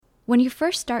When you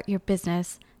first start your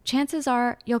business, chances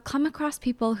are you'll come across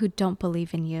people who don't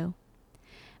believe in you.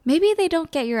 Maybe they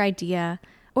don't get your idea,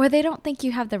 or they don't think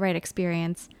you have the right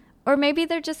experience, or maybe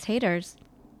they're just haters.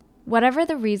 Whatever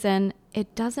the reason,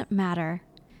 it doesn't matter,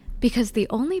 because the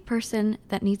only person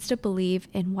that needs to believe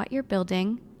in what you're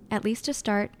building, at least to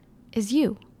start, is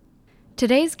you.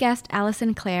 Today's guest,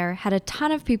 Allison Clare, had a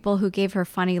ton of people who gave her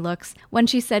funny looks when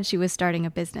she said she was starting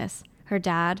a business. Her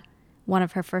dad, one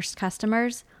of her first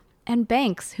customers, and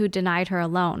banks who denied her a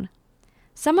loan.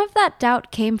 Some of that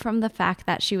doubt came from the fact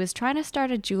that she was trying to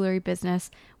start a jewelry business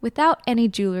without any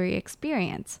jewelry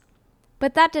experience.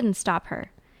 But that didn't stop her.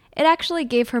 It actually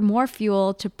gave her more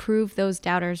fuel to prove those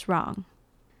doubters wrong.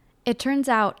 It turns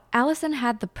out Allison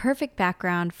had the perfect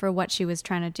background for what she was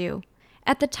trying to do.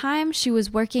 At the time, she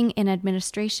was working in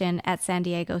administration at San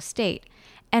Diego State,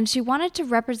 and she wanted to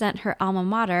represent her alma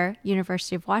mater,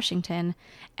 University of Washington,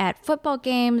 at football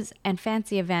games and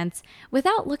fancy events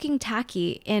without looking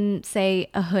tacky in, say,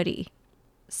 a hoodie.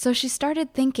 So she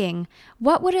started thinking,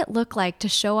 what would it look like to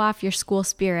show off your school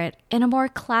spirit in a more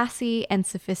classy and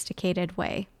sophisticated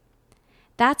way?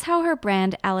 That's how her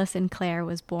brand Allison Clare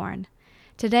was born.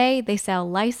 Today, they sell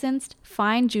licensed,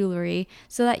 fine jewelry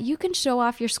so that you can show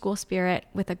off your school spirit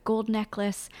with a gold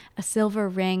necklace, a silver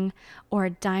ring, or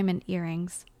diamond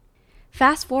earrings.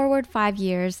 Fast forward 5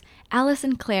 years,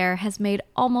 Allison Clare has made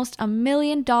almost $1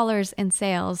 million in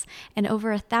sales and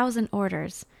over 1,000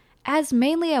 orders, as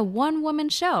mainly a one-woman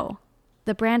show.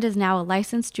 The brand is now a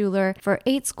licensed jeweler for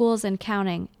 8 schools and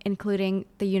counting, including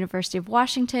the University of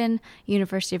Washington,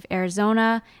 University of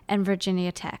Arizona, and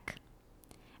Virginia Tech.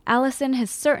 Allison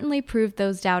has certainly proved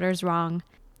those doubters wrong.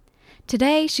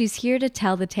 Today, she's here to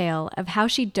tell the tale of how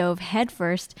she dove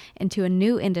headfirst into a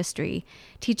new industry,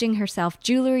 teaching herself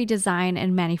jewelry design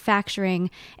and manufacturing,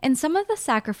 and some of the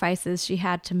sacrifices she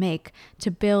had to make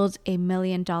to build a $1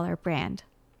 million brand.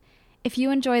 If you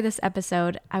enjoy this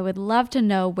episode, I would love to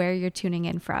know where you're tuning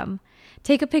in from.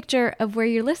 Take a picture of where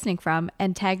you're listening from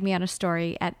and tag me on a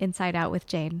story at Inside Out with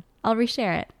Jane. I'll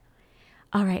reshare it.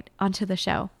 All right, on to the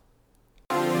show.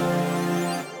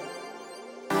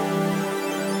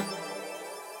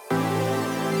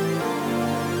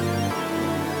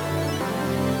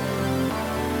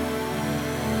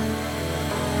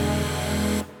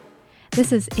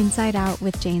 This is Inside Out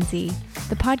with Jane Z,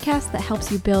 the podcast that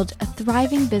helps you build a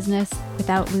thriving business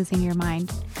without losing your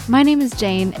mind. My name is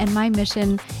Jane, and my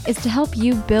mission is to help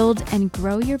you build and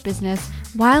grow your business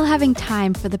while having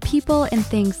time for the people and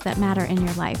things that matter in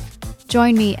your life.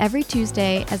 Join me every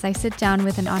Tuesday as I sit down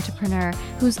with an entrepreneur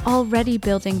who's already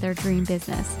building their dream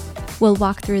business. We'll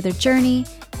walk through their journey,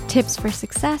 tips for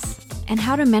success, and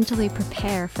how to mentally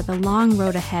prepare for the long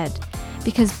road ahead.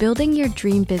 Because building your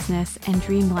dream business and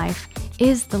dream life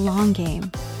is the long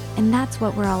game. And that's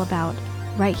what we're all about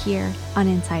right here on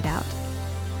Inside Out.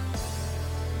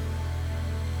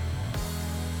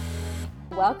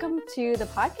 Welcome to the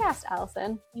podcast,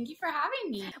 Allison. Thank you for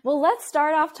having me. Well, let's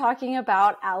start off talking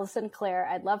about Allison Clare.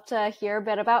 I'd love to hear a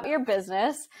bit about your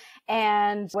business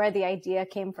and where the idea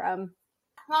came from.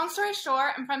 Long story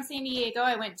short, I'm from San Diego.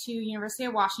 I went to University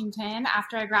of Washington.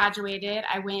 After I graduated,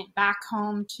 I went back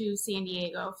home to San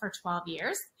Diego for 12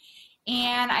 years.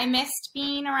 And I missed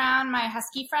being around my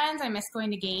Husky friends. I missed going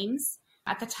to games.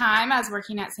 At the time, I was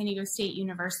working at San Diego State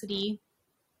University.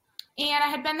 And I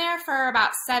had been there for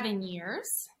about 7 years.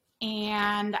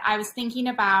 And I was thinking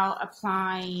about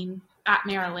applying at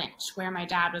Merrill Lynch, where my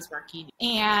dad was working.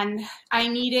 And I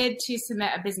needed to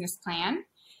submit a business plan.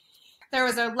 There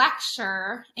was a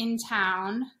lecture in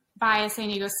town by a San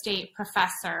Diego State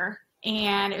professor,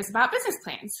 and it was about business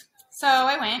plans. So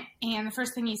I went, and the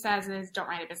first thing he says is, don't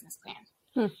write a business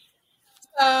plan.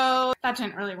 So that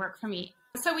didn't really work for me.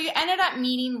 So we ended up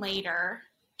meeting later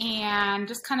and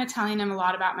just kind of telling him a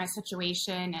lot about my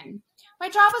situation. And my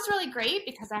job was really great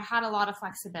because I had a lot of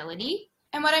flexibility.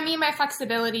 And what I mean by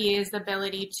flexibility is the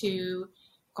ability to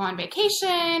go on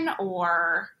vacation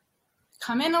or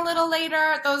come in a little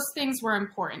later. Those things were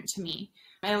important to me.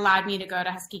 It allowed me to go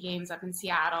to Husky games up in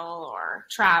Seattle or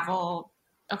travel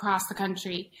across the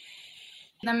country.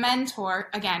 The mentor,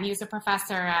 again, he was a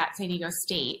professor at San Diego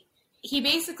State. He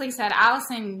basically said,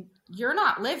 Allison, you're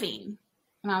not living.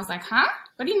 And I was like, huh?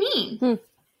 What do you mean? And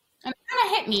it kind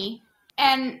of hit me.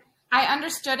 And I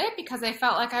understood it because I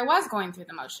felt like I was going through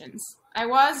the motions. I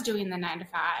was doing the 9 to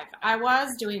 5. I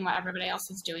was doing what everybody else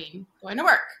was doing, going to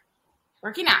work,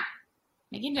 working out,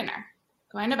 making dinner,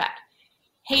 going to bed,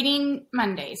 hating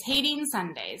Mondays, hating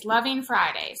Sundays, loving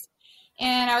Fridays.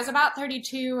 And I was about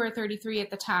 32 or 33 at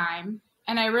the time.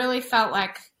 And I really felt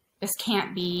like this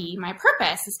can't be my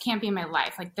purpose. This can't be my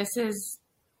life. Like, this is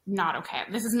not okay.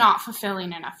 This is not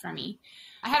fulfilling enough for me.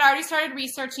 I had already started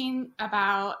researching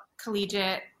about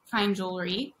collegiate fine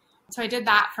jewelry. So I did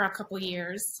that for a couple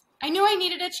years. I knew I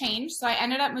needed a change, so I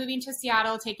ended up moving to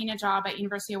Seattle, taking a job at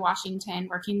University of Washington,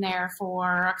 working there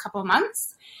for a couple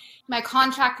months. My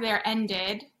contract there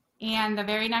ended, and the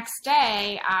very next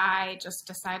day, I just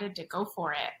decided to go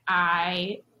for it.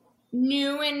 I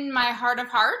knew in my heart of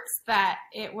hearts that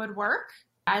it would work.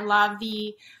 I love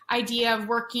the idea of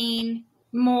working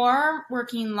more,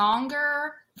 working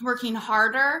longer, working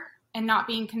harder, and not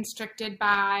being constricted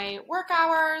by work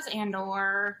hours and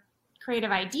or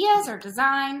creative ideas or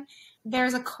design.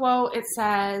 There's a quote, it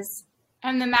says,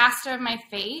 "I'm the master of my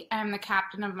fate, I'm the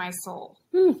captain of my soul."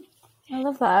 I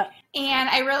love that. And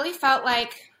I really felt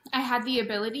like I had the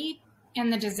ability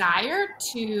and the desire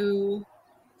to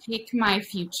take my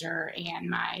future and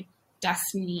my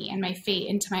destiny and my fate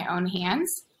into my own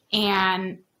hands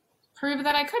and prove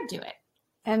that I could do it.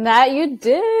 And that you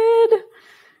did.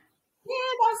 Yeah,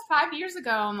 that was 5 years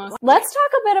ago almost. Let's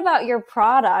talk a bit about your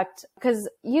product, because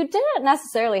you didn't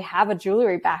necessarily have a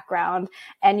jewelry background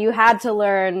and you had to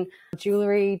learn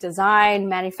jewelry design,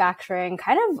 manufacturing,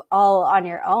 kind of all on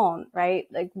your own, right?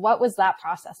 Like, what was that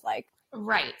process like?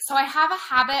 Right. So I have a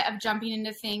habit of jumping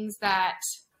into things that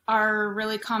are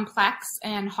really complex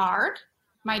and hard.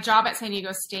 My job at San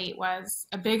Diego State was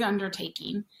a big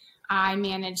undertaking. I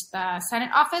managed the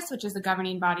Senate office, which is the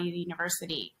governing body of the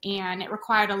university, and it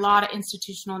required a lot of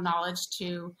institutional knowledge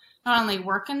to not only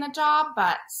work in the job,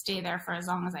 but stay there for as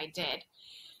long as I did.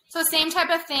 So same type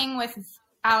of thing with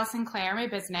Alice & Claire, my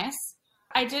business.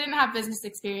 I didn't have business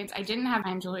experience. I didn't have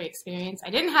fine jewelry experience. I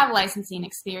didn't have licensing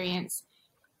experience.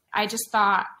 I just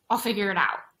thought, I'll figure it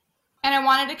out. And I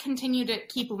wanted to continue to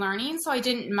keep learning, so I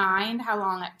didn't mind how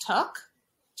long it took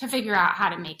to figure out how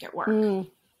to make it work.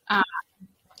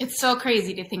 It's so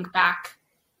crazy to think back.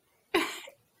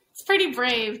 It's pretty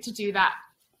brave to do that.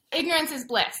 Ignorance is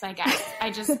bliss, I guess.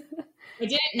 I didn't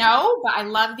know, but I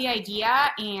loved the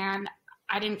idea and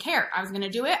I didn't care. I was going to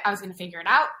do it. I was going to figure it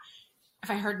out. If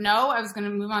I heard no, I was going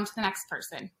to move on to the next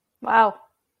person. Wow.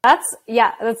 That's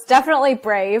definitely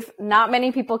brave. Not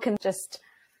many people can just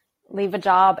leave a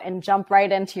job and jump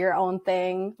right into your own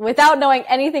thing without knowing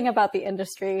anything about the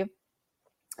industry.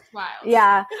 Wild.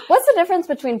 Yeah. What's the difference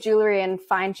between jewelry and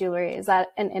fine jewelry? Is that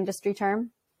an industry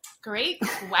term? Great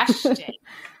question.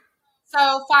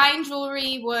 So fine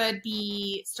jewelry would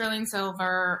be sterling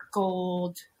silver,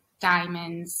 gold,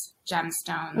 diamonds,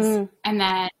 gemstones. And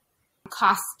then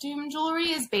costume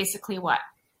jewelry is basically what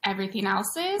everything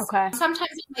else is. Okay.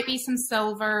 Sometimes it might be some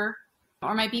silver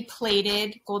or might be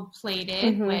plated, gold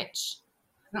plated, which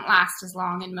doesn't last as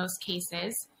long in most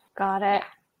cases. Got it. Yeah.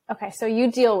 Okay, so you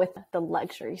deal with the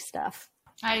luxury stuff.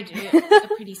 I do. The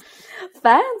pretty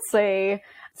Fancy.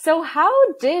 So how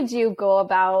did you go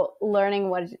about learning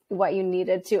what you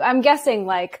needed to? I'm guessing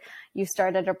like you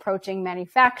started approaching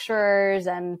manufacturers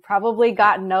and probably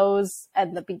got no's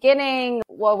at the beginning.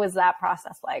 What was that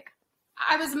process like?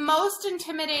 I was most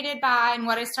intimidated by, and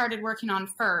what I started working on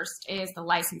first is the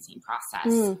licensing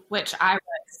process, which I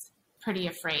was pretty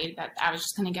afraid that I was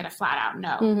just going to get a flat out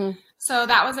no. So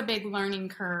that was a big learning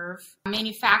curve.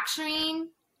 Manufacturing,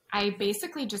 I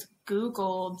basically just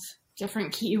Googled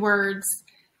different keywords,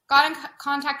 got in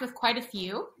contact with quite a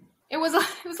few. It was a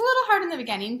little hard in the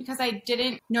beginning because I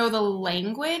didn't know the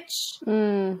language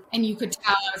and you could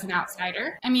tell I was an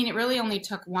outsider. I mean, it really only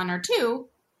took one or two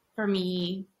for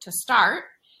me to start.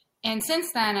 And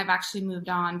since then, I've actually moved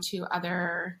on to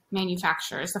other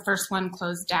manufacturers. The first one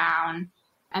closed down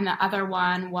and the other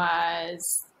one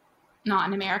was not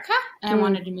in America, and I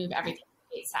wanted to move everything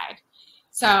stateside.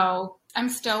 So I'm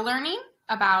still learning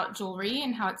about jewelry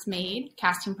and how it's made,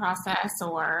 casting process,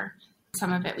 or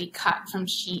some of it we cut from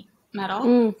sheet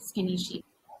metal, skinny sheet.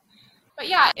 But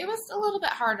yeah, it was a little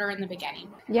bit harder in the beginning.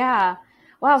 Yeah.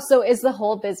 Wow. So is the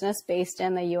whole business based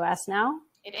in the US now?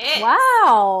 It is.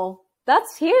 Wow.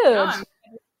 That's huge.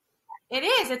 It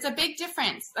is. It's a big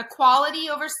difference. The quality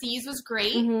overseas was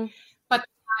great, but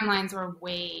the timelines were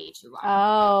way too long.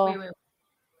 Oh. Way.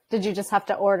 Did you just have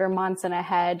to order months in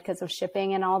ahead because of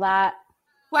shipping and all that?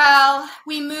 Well,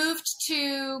 we moved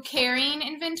to carrying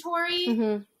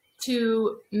inventory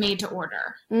to made to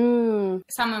order.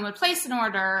 Someone would place an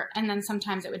order and then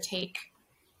sometimes it would take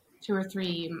 2 or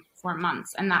 3, 4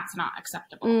 months, and that's not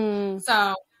acceptable.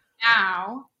 So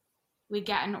now we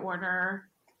get an order.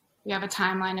 We have a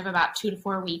timeline of about 2 to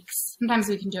 4 weeks. Sometimes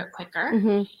we can do it quicker.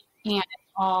 And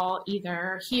it's all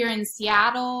either here in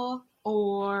Seattle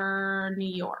or New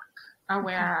York are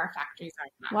where our factories are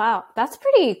now. Wow, that's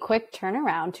pretty quick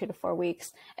turnaround, 2 to 4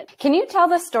 weeks. Can you tell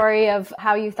the story of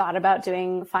how you thought about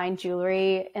doing fine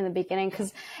jewelry in the beginning?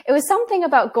 Because it was something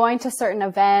about going to certain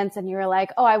events and you were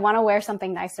like, oh, I want to wear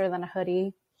something nicer than a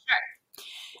hoodie. Sure.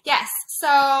 Yes.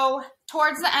 So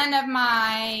towards the end of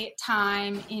my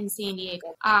time in San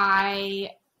Diego,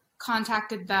 I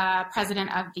contacted the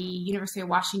president of the University of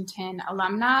Washington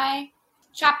alumni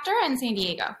chapter in San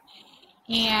Diego.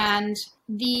 And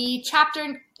the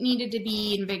chapter needed to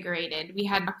be invigorated. We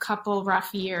had a couple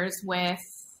rough years with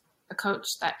a coach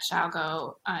that shall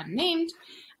go unnamed,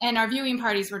 and our viewing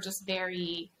parties were just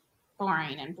very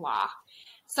boring and blah.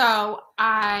 So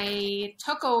I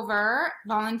took over,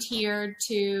 volunteered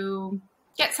to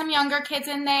get some younger kids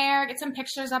in there, get some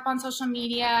pictures up on social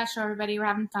media, show everybody we're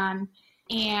having fun.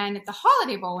 And at the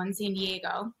Holiday Bowl in San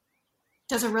Diego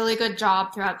does a really good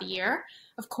job throughout the year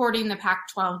of courting the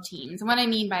Pac-12 teams. And what I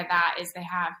mean by that is they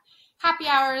have happy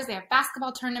hours, they have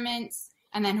basketball tournaments,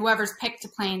 and then whoever's picked to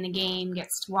play in the game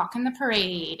gets to walk in the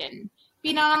parade and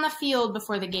be down on the field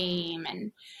before the game.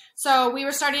 And so we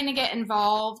were starting to get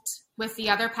involved with the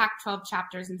other Pac-12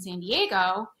 chapters in San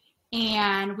Diego,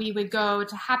 and we would go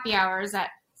to happy hours at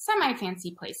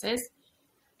semi-fancy places.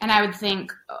 And I would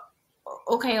think,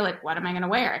 okay, like, what am I going to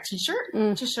wear? A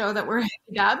t-shirt to show that we're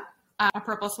dub, a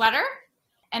purple sweater.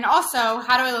 And also,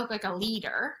 how do I look like a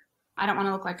leader? I don't want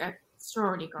to look like a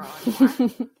sorority girl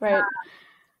anymore. Right.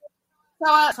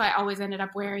 So I always ended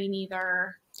up wearing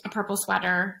either a purple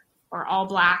sweater or all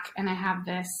black. And I have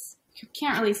this, you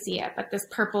can't really see it, but this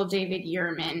purple David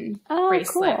Yurman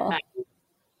bracelet. Cool. That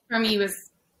for me was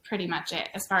pretty much it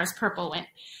as far as purple went.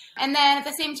 And then at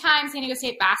the same time, San Diego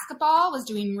State basketball was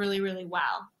doing really, really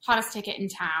well. Hottest ticket in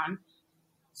town.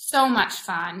 So much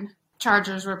fun.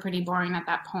 Chargers were pretty boring at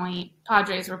that point.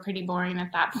 Padres were pretty boring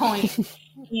at that point.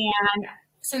 And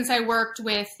since I worked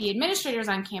with the administrators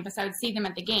on campus, I would see them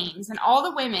at the games. And all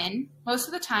the women, most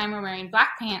of the time, were wearing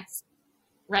black pants,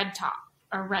 red top,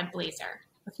 or red blazer,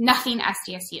 with nothing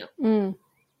SDSU.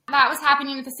 That was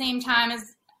happening at the same time as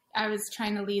I was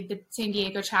trying to lead the San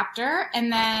Diego chapter.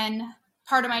 And then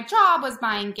part of my job was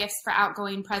buying gifts for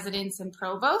outgoing presidents and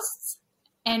provosts.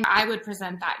 And I would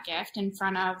present that gift in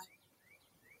front of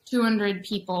 200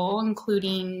 people,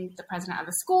 including the president of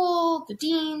the school, the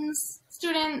deans,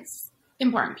 students,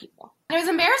 important people. And it was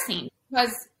embarrassing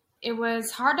because it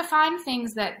was hard to find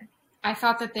things that I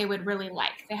thought that they would really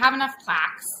like. They have enough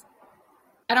plaques.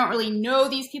 I don't really know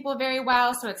these people very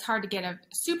well, so it's hard to get a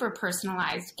super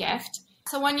personalized gift.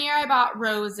 So one year I bought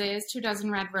roses,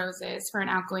 24 red roses for an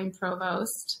outgoing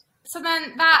provost. So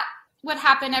then that would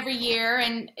happen every year,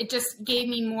 and it just gave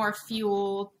me more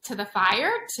fuel to the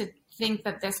fire to think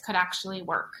that this could actually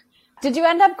work. Did you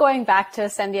end up going back to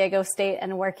San Diego State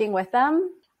and working with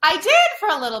them? I did for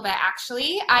a little bit,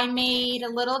 actually. I made a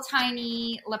little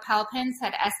tiny lapel pin,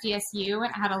 said SDSU,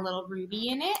 and had a little ruby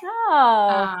in it.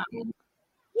 Oh.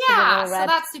 Yeah, so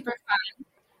that's super fun.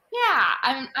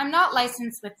 Yeah, I'm not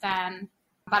licensed with them,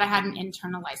 but I had an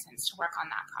internal license to work on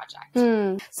that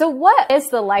project. So what is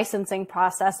the licensing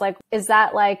process? Like, is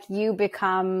that like you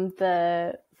become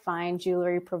the fine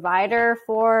jewelry provider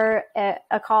for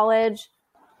a college?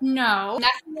 No,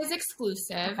 nothing is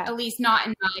exclusive, at least not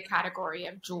in my category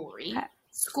of jewelry. Okay.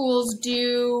 Schools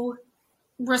do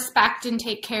respect and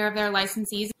take care of their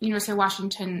licensees. University of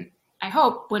Washington, I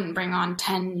hope, wouldn't bring on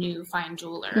 10 new fine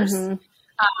jewelers.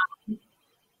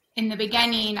 In the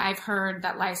beginning, I've heard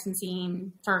that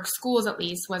licensing, for schools at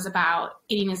least, was about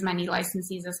getting as many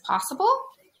licensees as possible.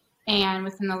 And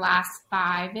within the last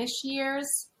 5-ish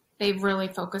years, they've really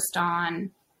focused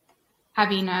on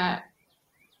having a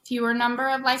fewer number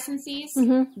of licensees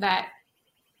that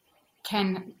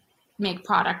can make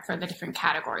product for the different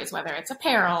categories, whether it's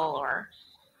apparel or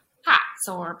hats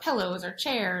or pillows or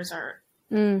chairs or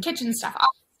kitchen stuff, all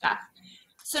stuff.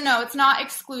 So no, it's not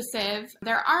exclusive.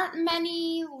 There aren't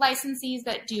many licensees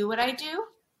that do what I do.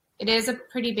 It is a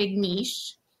pretty big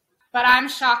niche, but I'm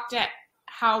shocked at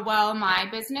how well my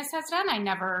business has done. I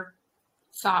never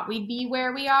thought we'd be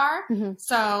where we are. So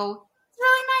it's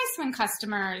really nice when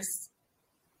customers,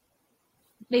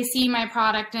 they see my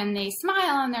product and they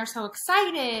smile and they're so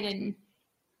excited, and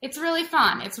it's really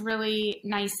fun. It's really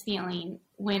nice feeling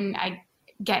when I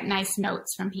get nice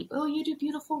notes from people. Oh, you do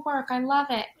beautiful work. I love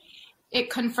it. It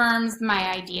confirms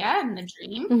my idea and the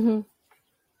dream.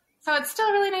 So it's still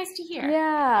really nice to hear.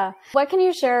 Yeah. What can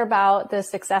you share about the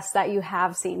success that you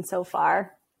have seen so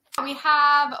far? We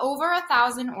have over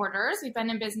 1,000 orders. We've been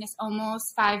in business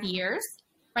almost 5 years.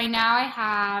 Right now I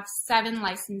have 7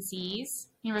 licensees: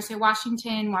 University of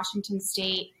Washington, Washington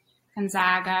State,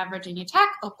 Gonzaga, Virginia Tech,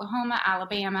 Oklahoma,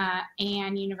 Alabama,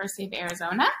 and University of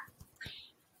Arizona.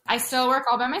 I still work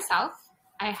all by myself.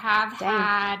 I have Dang.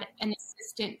 had an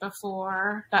assistant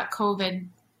before, but COVID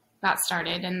got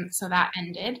started, and so that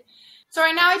ended. So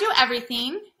right now I do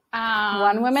everything.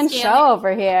 One woman show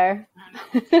over here.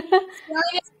 Scaling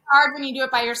is hard when you do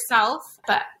it by yourself,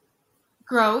 but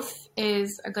growth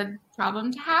is a good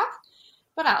problem to have.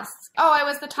 What else? Oh, I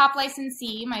was the top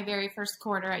licensee my very first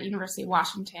quarter at University of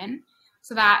Washington.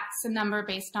 So that's a number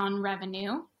based on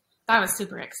revenue. That was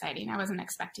super exciting. I wasn't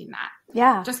expecting that.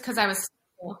 Yeah. Just because I was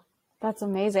so That's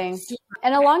amazing.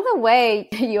 And along the way,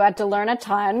 you had to learn a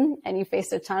ton and you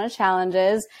faced a ton of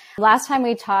challenges. Last time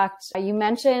we talked, you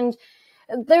mentioned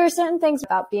there are certain things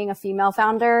about being a female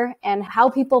founder and how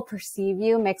people perceive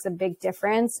you makes a big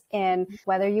difference in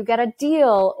whether you get a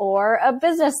deal or a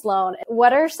business loan.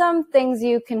 What are some things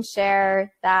you can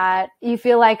share that you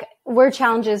feel like were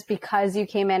challenges because you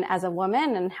came in as a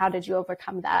woman, and how did you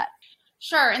overcome that?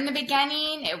 Sure. In the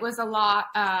beginning, it was a lot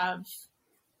of,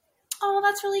 oh,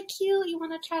 that's really cute. You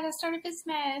want to try to start a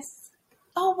business.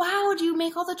 Oh, wow. Do you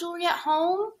make all the jewelry at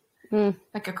home?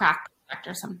 Like a craft project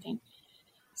or something.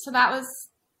 So that was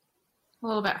a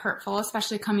little bit hurtful,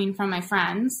 especially coming from my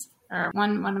friends, or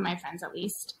one of my friends at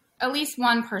least. At least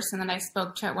one person that I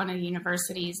spoke to at one of the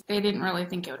universities, they didn't really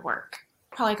think it would work.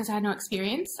 Probably because I had no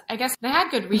experience. I guess they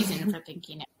had good reason for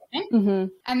thinking it wouldn't. Mm-hmm.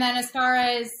 And then as far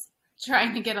as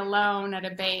trying to get a loan at a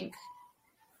bank,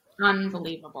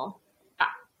 unbelievable.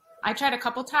 I tried a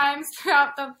couple times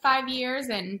throughout the 5 years,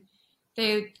 and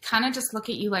they kind of just look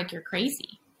at you like you're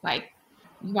crazy. Like,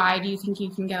 why do you think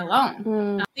you can get a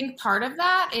loan? I think part of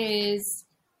that is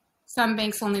some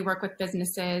banks only work with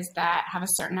businesses that have a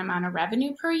certain amount of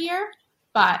revenue per year,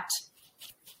 but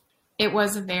it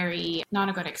was a very not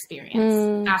a good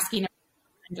experience asking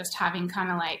and just having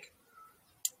kind of like,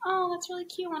 oh, that's really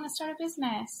cute. I want to start a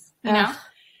business, you know?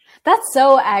 That's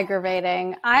so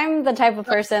aggravating. I'm the type of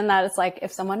person that it's like,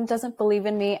 if someone doesn't believe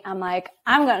in me, I'm like,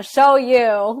 I'm going to show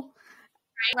you.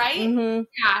 Right? Mm-hmm.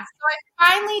 Yeah. So I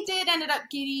finally did ended up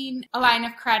getting a line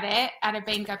of credit at a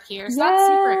bank up here. So that's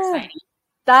super exciting.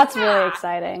 That's really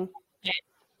exciting.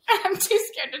 I'm too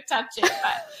scared to touch it,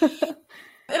 but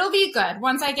it'll be good.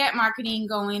 Once I get marketing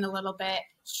going a little bit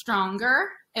stronger,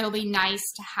 it'll be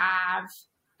nice to have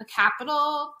a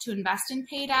capital to invest in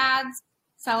paid ads,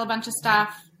 sell a bunch of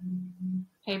stuff,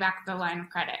 pay back the line of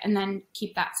credit, and then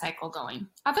keep that cycle going.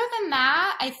 Other than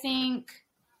that, I think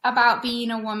about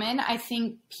being a woman, I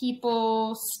think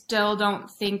people still don't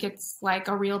think it's like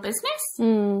a real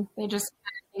business. They just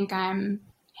think I'm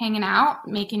hanging out,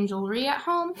 making jewelry at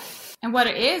home. And what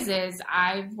it is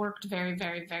I've worked very,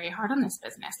 very, very hard on this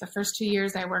business. The first 2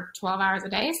 years I worked 12 hours a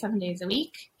day, 7 days a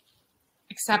week,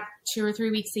 except 2 or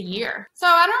 3 weeks a year. So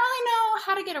I don't really know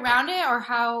how to get around it, or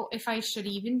how, if I should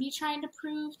even be trying to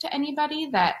prove to anybody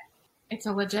that it's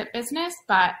a legit business,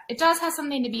 but it does have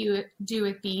something to do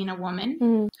with being a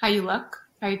woman, how you look,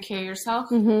 how you carry yourself.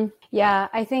 Yeah,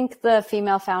 I think the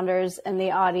female founders in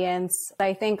the audience,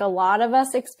 I think a lot of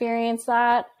us experience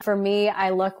that. For me, I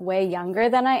look way younger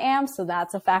than I am, so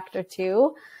that's a factor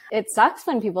too. It sucks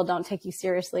when people don't take you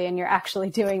seriously and you're actually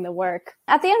doing the work.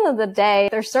 At the end of the day,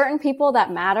 there's certain people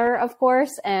that matter, of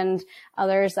course, and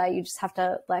others that you just have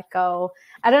to let go.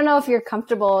 I don't know if you're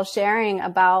comfortable sharing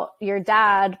about your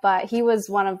dad, but he was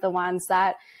one of the ones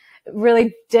that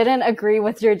really didn't agree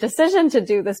with your decision to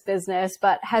do this business,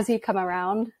 but has he come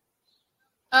around?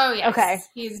 Oh, yes. Okay.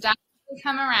 He's definitely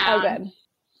come around. Oh, good.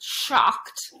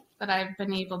 Shocked that I've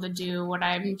been able to do what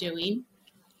I'm doing.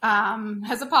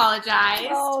 Has apologized.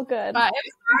 Oh, good. But it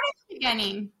was hard at the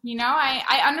beginning. You know,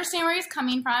 I understand where he's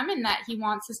coming from, and that he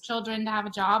wants his children to have a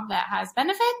job that has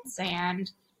benefits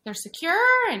and they're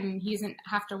secure and he doesn't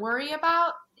have to worry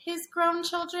about his grown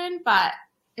children. But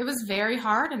it was very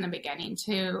hard in the beginning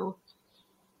to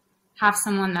have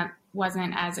someone that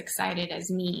wasn't as excited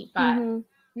as me. But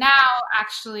now,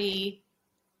 actually,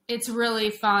 it's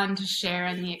really fun to share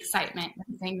in the excitement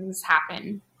when things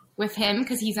happen with him,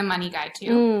 because he's a money guy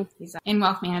too. He's in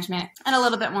wealth management and a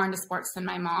little bit more into sports than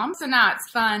my mom. So now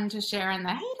it's fun to share in the,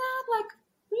 hey dad, like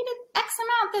we did X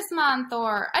amount this month,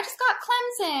 or I just got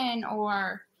Clemson,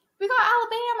 or we got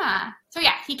Alabama. So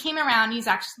yeah, he came around. He's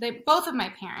actually, both of my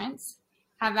parents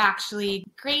have actually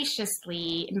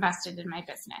graciously invested in my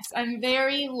business. I'm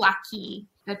very lucky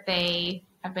that they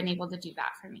have been able to do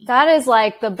that for me. That is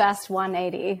like the best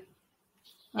 180.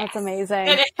 That's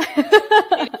amazing.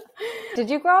 Did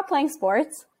you grow up playing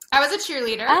sports? I was a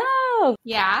cheerleader. Oh.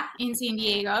 Yeah, in San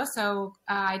Diego. So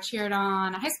I cheered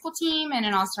on a high school team and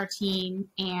an all-star team,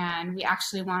 and we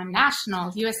actually won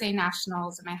nationals, USA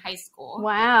nationals in my high school.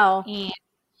 Wow. And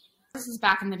this was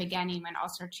back in the beginning when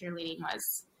all-star cheerleading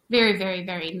was very, very,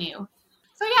 very new.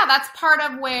 So yeah, that's part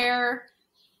of where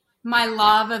my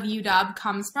love of UW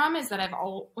comes from is that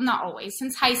not always,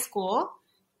 since high school,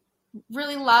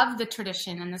 really loved the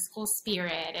tradition and the school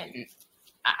spirit, and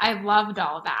I loved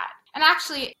all of that. And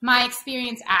actually, my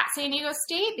experience at San Diego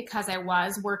State, because I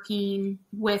was working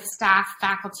with staff,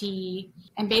 faculty,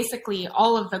 and basically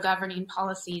all of the governing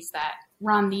policies that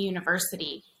run the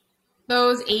university,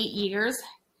 those 8 years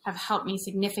have helped me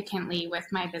significantly with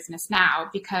my business now,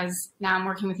 because now I'm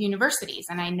working with universities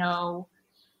and I know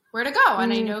where to go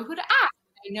and I know who to ask.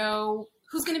 I know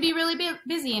who's going to be really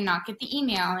busy and not get the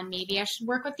email, and maybe I should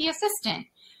work with the assistant.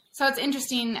 So it's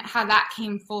interesting how that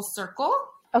came full circle.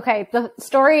 Okay, the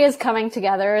story is coming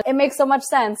together. It makes so much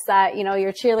sense that, you know,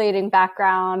 your cheerleading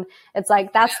background, it's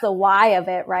like, that's the why of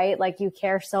it, right? Like, you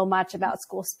care so much about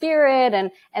school spirit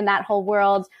and that whole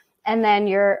world. And then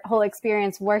your whole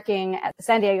experience working at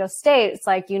San Diego State, it's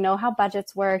like, you know how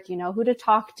budgets work, you know who to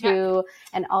talk to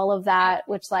and all of that,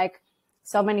 which, like,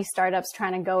 so many startups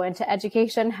trying to go into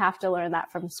education have to learn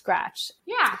that from scratch.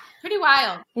 Yeah, pretty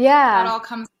wild. Yeah. It all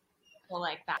comes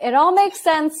like that. It all makes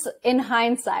sense in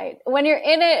hindsight. When you're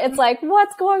in it, it's like,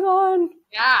 what's going on?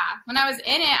 Yeah. When I was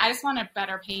in it, I just wanted a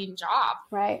better paying job.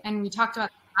 Right. And we talked about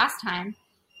that last time.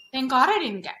 Thank God I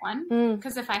didn't get one,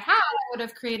 because if I had, I would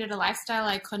have created a lifestyle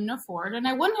I couldn't afford, and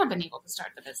I wouldn't have been able to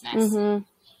start the business. I didn't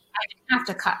have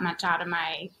to cut much out of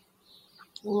my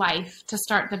life to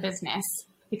start the business,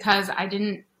 because I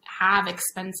didn't have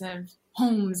expensive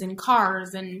homes and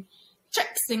cars and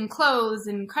trips and clothes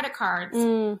and credit cards.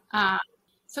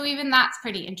 So even that's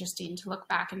pretty interesting to look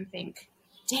back and think,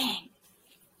 dang,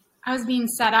 I was being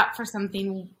set up for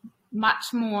something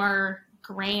much more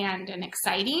grand and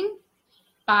exciting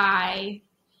by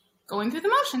going through the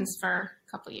motions for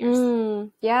a couple of years.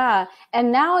 Yeah.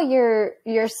 And now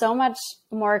you're so much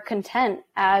more content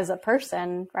as a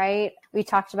person, right? We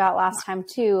talked about last time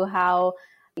too, how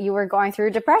you were going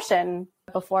through depression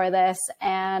before this,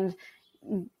 and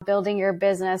building your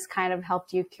business kind of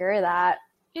helped you cure that.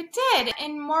 It did,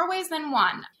 in more ways than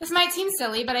one. This might seem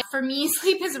silly, but for me,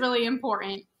 sleep is really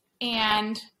important,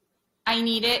 and I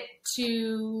need it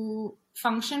to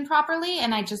function properly,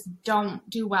 and I just don't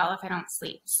do well if I don't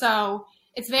sleep. So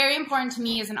it's very important to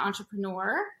me as an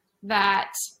entrepreneur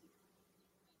that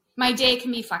my day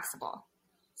can be flexible.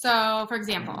 So, for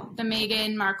example, the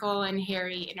Meghan Markle and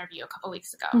Harry interview a couple weeks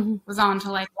ago was on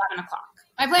till like 11 o'clock.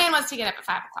 My plan was to get up at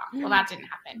 5 o'clock. Well, that didn't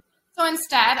happen. So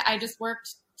instead, I just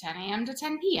worked 10 a.m. to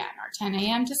 10 p.m. or 10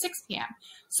 a.m. to 6 p.m.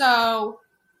 So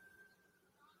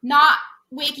not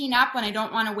waking up when I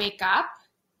don't want to wake up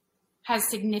has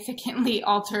significantly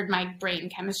altered my brain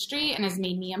chemistry and has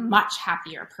made me a much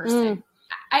happier person.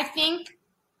 I think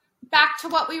back to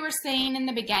what we were saying in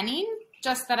the beginning,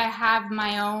 just that I have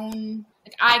my own,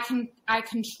 like, I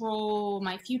control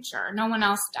my future. No one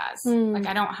else does. Like,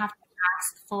 I don't have to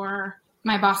ask for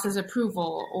my boss's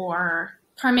approval or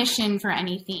permission for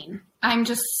anything. I'm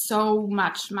just so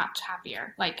much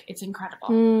happier. Like, it's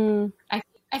incredible.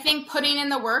 I think putting in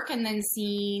the work and then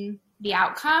seeing the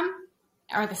outcome,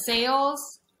 or the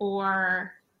sales,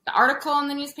 or the article in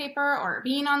the newspaper, or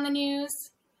being on the news,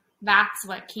 that's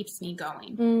what keeps me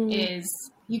going.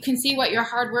 Is you can see what your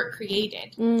hard work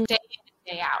created day in and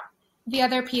day out. The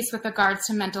other piece with regards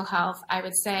to mental health, I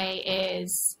would say,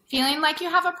 is feeling like you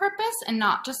have a purpose and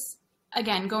not just,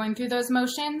 again, going through those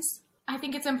motions. I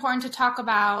think it's important to talk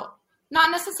about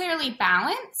not necessarily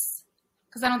balance,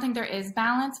 because I don't think there is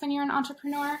balance when you're an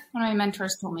entrepreneur. One of my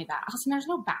mentors told me that. Allison, there's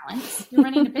no balance. You're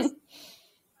running a business.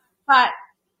 But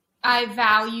I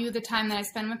value the time that I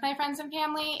spend with my friends and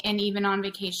family, and even on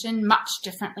vacation, much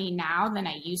differently now than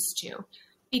I used to.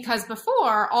 Because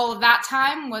before, all of that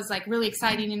time was like really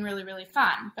exciting and really, really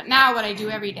fun. But now what I do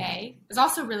every day is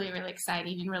also really, really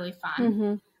exciting and really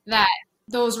fun. That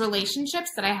those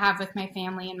relationships that I have with my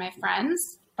family and my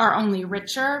friends are only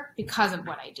richer because of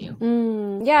what I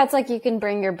do. Yeah, it's like you can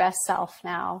bring your best self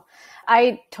now.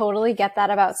 I totally get that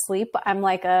about sleep. I'm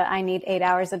like I need 8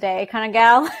 hours a day kind of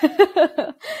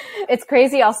gal. It's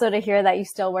crazy also to hear that you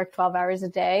still work 12 hours a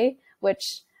day, which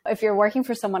if you're working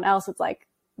for someone else, it's like,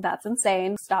 that's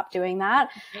insane. Stop doing that.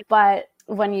 But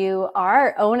when you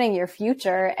are owning your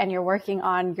future and you're working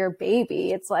on your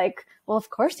baby, it's like, well, of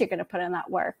course you're going to put in that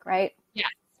work, right? Yeah.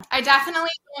 I definitely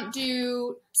don't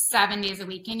do 7 days a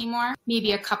week anymore.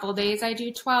 Maybe a couple days I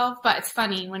do 12, but it's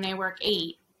funny when I work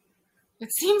 8,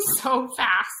 it seems so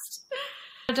fast.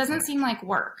 It doesn't seem like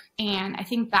work. And I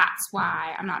think that's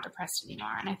why I'm not depressed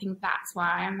anymore. And I think that's why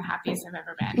I'm the happiest I've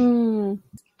ever been.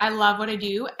 I love what I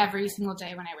do every single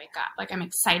day when I wake up. Like, I'm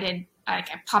excited. Like,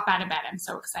 I pop out of bed. I'm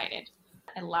so excited.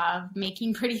 I love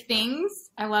making pretty things.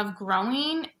 I love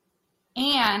growing.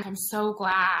 And I'm so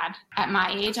glad at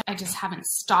my age, I just haven't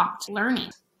stopped learning.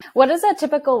 What does a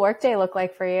typical workday look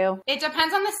like for you? It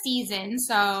depends on the season.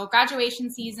 So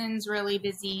graduation season's really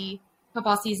busy.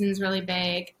 Football season's really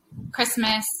big.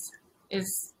 Christmas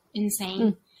is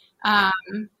insane. But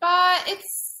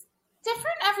it's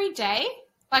different every day.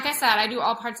 Like I said, I do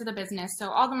all parts of the business. So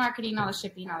all the marketing, all the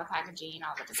shipping, all the packaging,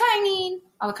 all the designing,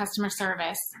 all the customer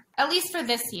service. At least for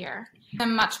this year,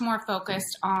 I'm much more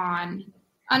focused on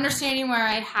understanding where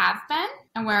I have been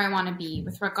and where I want to be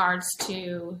with regards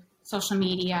to social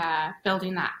media,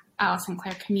 building that Alice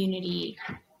Sinclair community,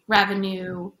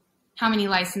 revenue, how many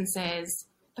licenses.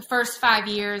 The first 5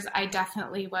 years, I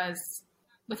definitely was,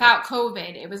 without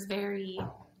COVID, it was very,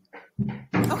 okay,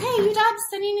 UW's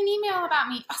sending an email about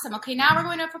me. Awesome. Okay, now we're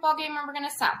going to a football game and we're going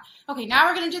to sell. Okay, now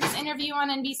we're going to do this interview on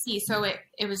NBC. So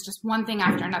it was just one thing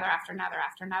after another, after another,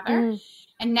 after another.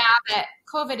 And now that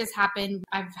COVID has happened,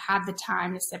 I've had the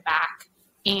time to sit back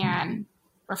and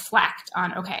reflect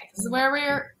on, okay, this is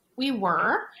where we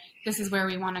were. This is where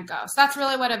we want to go. So that's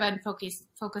really what I've been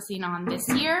focusing on this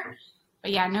year.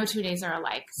 But yeah, no 2 days are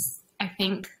alike. I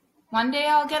think one day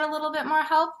I'll get a little bit more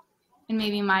help and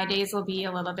maybe my days will be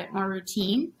a little bit more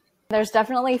routine. There's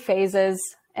definitely phases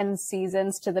and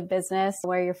seasons to the business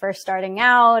where you're first starting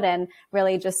out and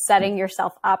really just setting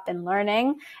yourself up and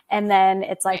learning. And then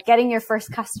it's like getting your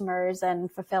first customers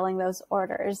and fulfilling those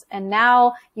orders. And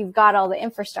now you've got all the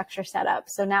infrastructure set up.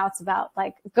 So now it's about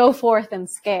like go forth and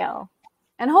scale.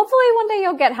 And hopefully one day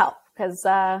you'll get help because,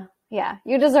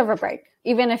 you deserve a break,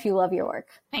 even if you love your work.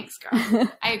 Thanks, girl.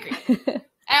 I agree.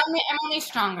 I'm only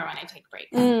stronger when I take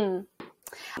breaks.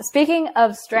 Speaking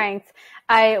of strength,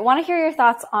 I want to hear your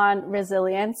thoughts on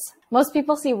resilience. Most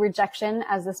people see rejection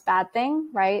as this bad thing,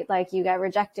 right? Like you get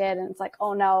rejected and it's like,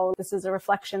 oh no, this is a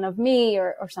reflection of me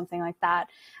or something like that.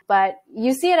 But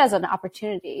you see it as an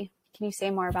opportunity. Can you say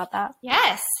more about that?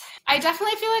 Yes. I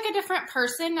definitely feel like a different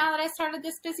person now that I started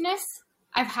this business.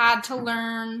 I've had to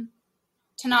learn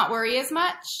to not worry as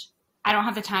much. I don't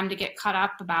have the time to get caught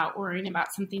up about worrying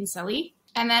about something silly.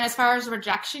 And then as far as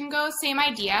rejection goes, same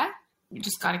idea. You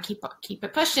just got to keep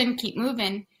it pushing, keep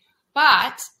moving.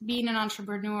 But being an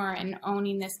entrepreneur and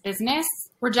owning this business,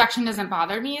 rejection doesn't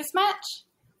bother me as much.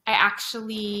 I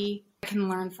actually can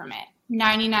learn from it.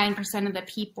 99% of the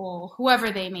people,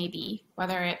 whoever they may be,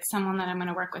 whether it's someone that I'm going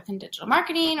to work with in digital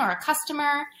marketing or a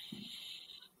customer,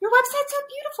 your website's so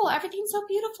beautiful, everything's so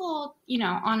beautiful,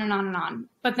 on and on and on.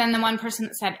 But then the one person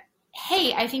that said,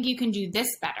 hey, I think you can do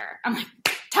this better. I'm like,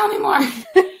 tell me more,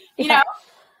 you know?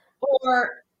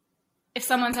 Or if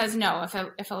someone says no,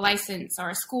 if a license or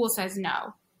a school says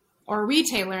no, or a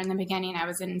retailer in the beginning, I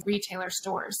was in retailer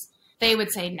stores, they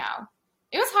would say no.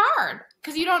 It was hard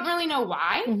because you don't really know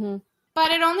why,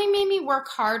 but it only made me work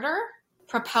harder,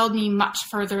 propelled me much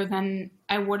further than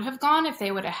I would have gone if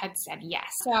they would have had said yes.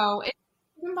 So it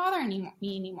doesn't bother me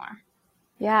anymore.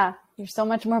 Yeah, you're so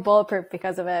much more bulletproof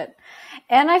because of it.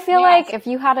 And I feel like if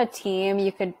you had a team,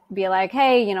 you could be like,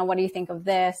 hey, what do you think of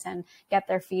this? And get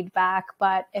their feedback.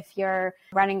 But if you're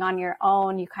running on your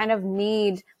own, you kind of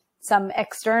need some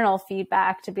external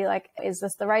feedback to be like, is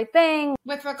this the right thing?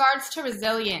 With regards to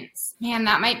resilience, man,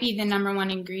 that might be the number one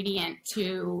ingredient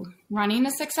to running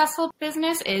a successful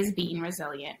business is being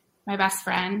resilient. My best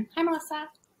friend, hi, Melissa,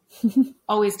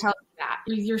 always tells me that.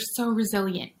 You're so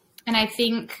resilient. And I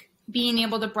think being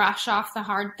able to brush off the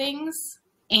hard things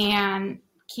and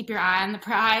keep your eye on the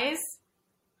prize,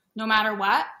 no matter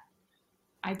what,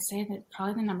 I'd say that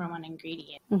probably the number one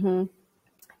ingredient.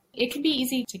 It can be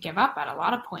easy to give up at a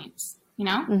lot of points,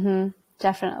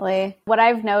 Definitely. What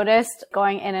I've noticed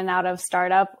going in and out of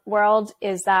startup world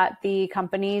is that the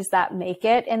companies that make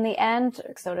it in the end,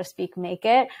 so to speak,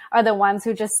 are the ones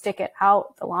who just stick it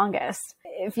out the longest.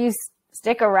 If you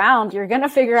stick around, you're going to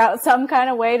figure out some kind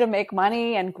of way to make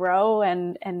money and grow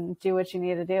and do what you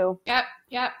need to do.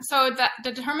 Yep. So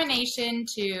the determination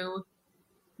to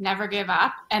never give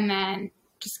up and then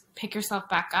just pick yourself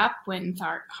back up when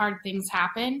hard things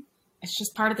happen. It's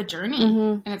just part of the journey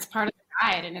and it's part of the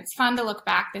ride. And it's fun to look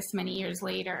back this many years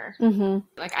later.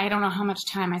 Like, I don't know how much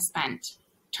time I spent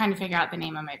trying to figure out the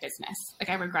name of my business. Like,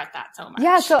 I regret that so much.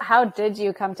 Yeah. So how did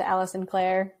you come to Alice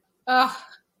Sinclair?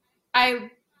 I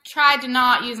tried to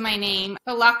not use my name,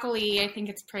 but luckily I think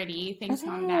it's pretty. Thanks,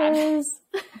 Mom and Dad.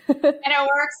 And it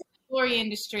works in the jewelry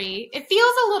industry. It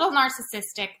feels a little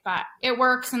narcissistic, but it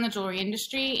works in the jewelry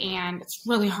industry and it's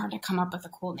really hard to come up with a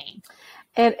cool name.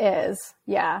 It is.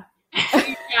 Yeah.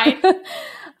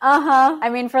 I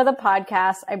mean, for the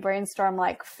podcast, I brainstormed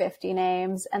like 50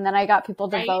 names and then I got people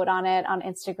to vote on it on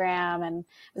Instagram and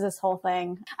it was this whole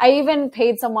thing. I even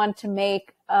paid someone to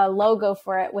make a logo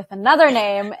for it with another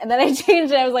name and then I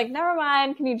changed it. I was like, never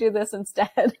mind. Can you do this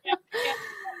instead?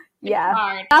 Yeah.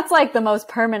 hard. That's like the most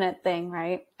permanent thing,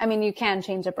 right? I mean, you can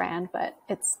change a brand, but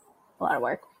it's a lot of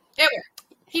work.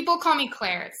 People call me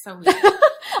Claire. It's so weird.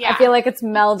 Yeah. I feel like it's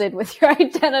melded with your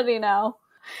identity now.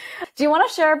 Do you want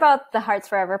to share about the Hearts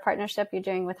Forever partnership you're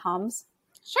doing with Homs?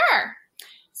 Sure.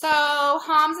 So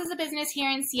Homs is a business here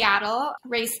in Seattle.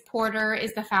 Race Porter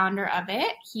is the founder of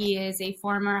it. He is a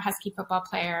former Husky football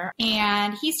player,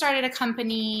 and he started a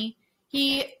company.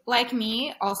 He, like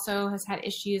me, also has had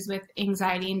issues with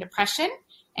anxiety and depression,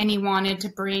 and he wanted to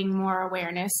bring more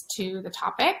awareness to the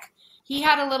topic. He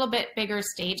had a little bit bigger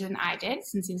stage than I did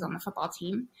since he was on the football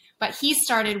team, but he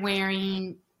started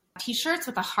wearing T-shirts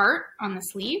with a heart on the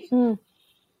sleeve. Mm.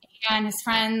 And his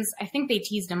friends, I think they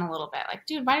teased him a little bit, like,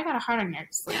 dude, why do you got a heart on your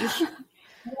sleeve? And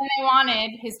then they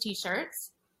wanted his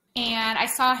T-shirts. And I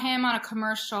saw him on a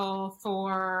commercial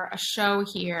for a show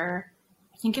here.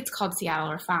 I think it's called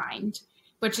Seattle Refined,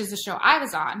 which is the show I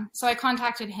was on. So I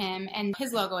contacted him, and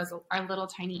his logo is our little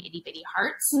tiny itty bitty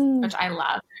hearts, which I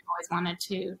love. I've always wanted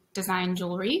to design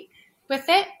jewelry with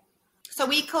it. So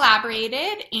we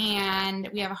collaborated, and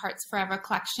we have a Hearts Forever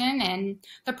collection. And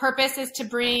the purpose is to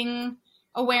bring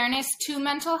awareness to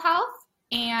mental health.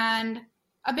 And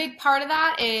a big part of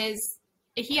that is,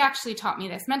 he actually taught me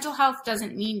this. Mental health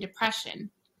doesn't mean depression,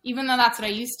 even though that's what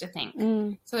I used to think.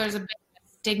 So there's a bit of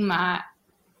stigma,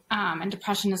 and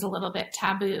depression is a little bit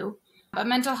taboo. But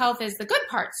mental health is the good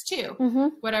parts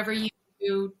too. Whatever you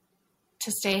do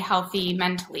to stay healthy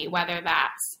mentally, whether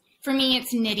that's, for me,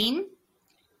 it's knitting.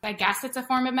 I guess it's a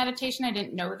form of meditation. I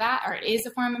didn't know that, or it is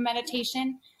a form of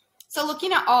meditation. So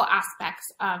looking at all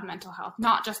aspects of mental health,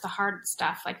 not just the hard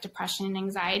stuff like depression and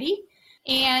anxiety,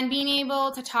 and being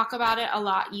able to talk about it a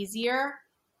lot easier.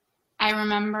 I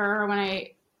remember when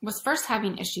I was first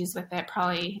having issues with it,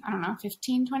 probably,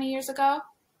 15, 20 years ago,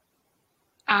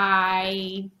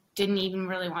 I didn't even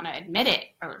really want to admit it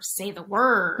or say the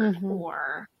word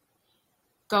or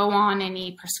go on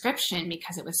any prescription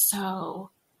because it was so,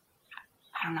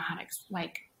 I don't know how to,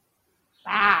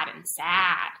 bad and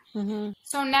sad.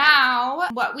 So now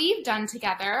what we've done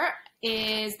together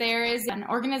is there is an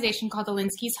organization called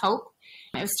Alinsky's Hope.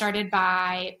 It was started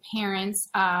by parents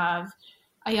of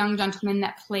a young gentleman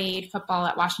that played football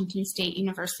at Washington State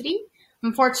University.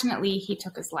 Unfortunately, he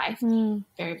took his life. Very,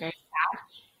 very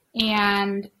sad.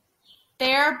 And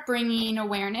they're bringing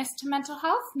awareness to mental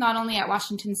health, not only at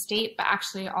Washington State, but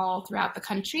actually all throughout the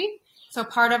country. So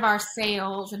part of our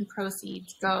sales and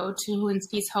proceeds go to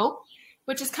Alinsky's Hope,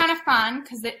 which is kind of fun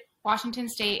because Washington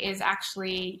State is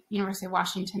actually University of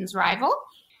Washington's rival,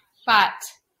 but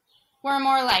we're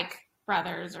more like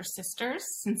brothers or sisters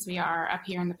since we are up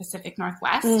here in the Pacific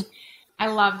Northwest. I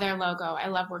love their logo. I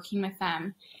love working with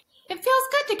them. It feels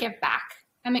good to give back.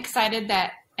 I'm excited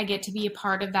that I get to be a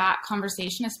part of that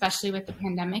conversation, especially with the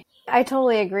pandemic. I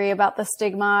totally agree about the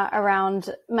stigma around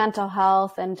mental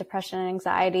health and depression and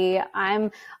anxiety.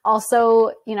 I'm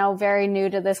also, very new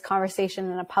to this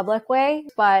conversation in a public way,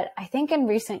 but I think in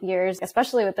recent years,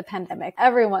 especially with the pandemic,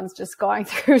 everyone's just going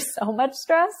through so much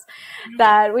stress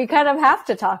that we kind of have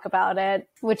to talk about it,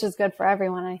 which is good for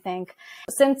everyone, I think.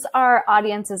 Since our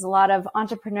audience is a lot of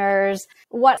entrepreneurs,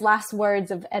 what last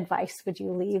words of advice would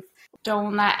you leave?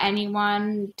 Don't let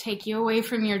anyone take you away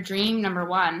from your dream, number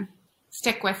one.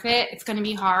 Stick with it. It's going to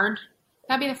be hard.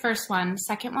 That'd be the first one.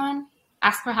 Second one,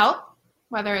 ask for help,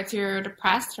 whether it's you're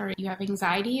depressed or you have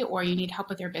anxiety or you need help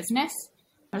with your business.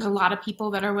 There's a lot of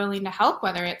people that are willing to help,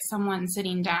 whether it's someone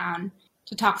sitting down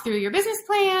to talk through your business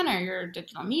plan or your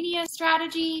digital media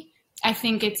strategy. I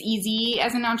think it's easy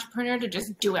as an entrepreneur to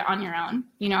just do it on your own.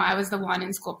 I was the one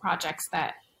in school projects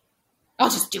that I'll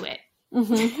just do it.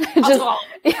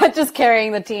 Just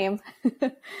carrying the team.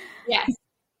 Yes.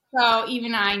 So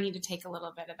even I need to take a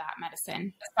little bit of that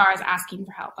medicine as far as asking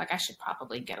for help. I should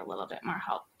probably get a little bit more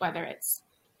help, whether it's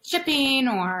shipping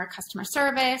or customer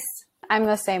service. I'm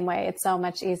the same way. It's so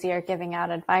much easier giving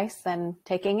out advice than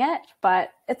taking it,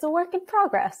 but it's a work in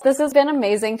progress. This has been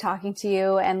amazing talking to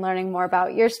you and learning more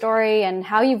about your story and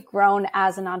how you've grown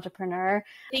as an entrepreneur.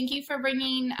 Thank you for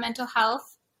bringing mental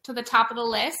health to the top of the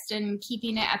list and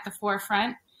keeping it at the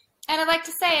forefront. And I'd like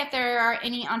to say, if there are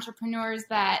any entrepreneurs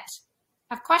that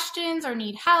have questions or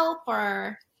need help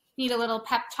or need a little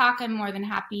pep talk, I'm more than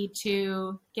happy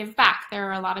to give back. There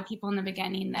are a lot of people in the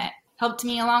beginning that helped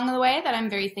me along the way that I'm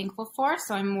very thankful for,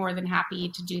 so I'm more than happy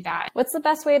to do that. What's the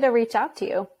best way to reach out to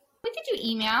you? We could do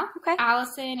email. Okay.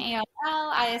 Allison,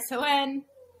 ALLISON,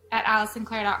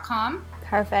 @AllisonClaire.com.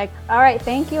 Perfect. All right.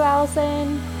 Thank you,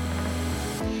 Allison.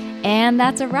 And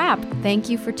that's a wrap. Thank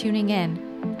you for tuning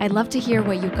in. I'd love to hear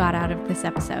what you got out of this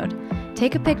episode.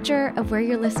 Take a picture of where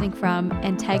you're listening from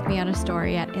and tag me on a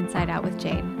story at Inside Out with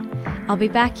Jane. I'll be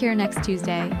back here next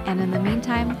Tuesday, and in the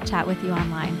meantime, chat with you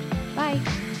online. Bye.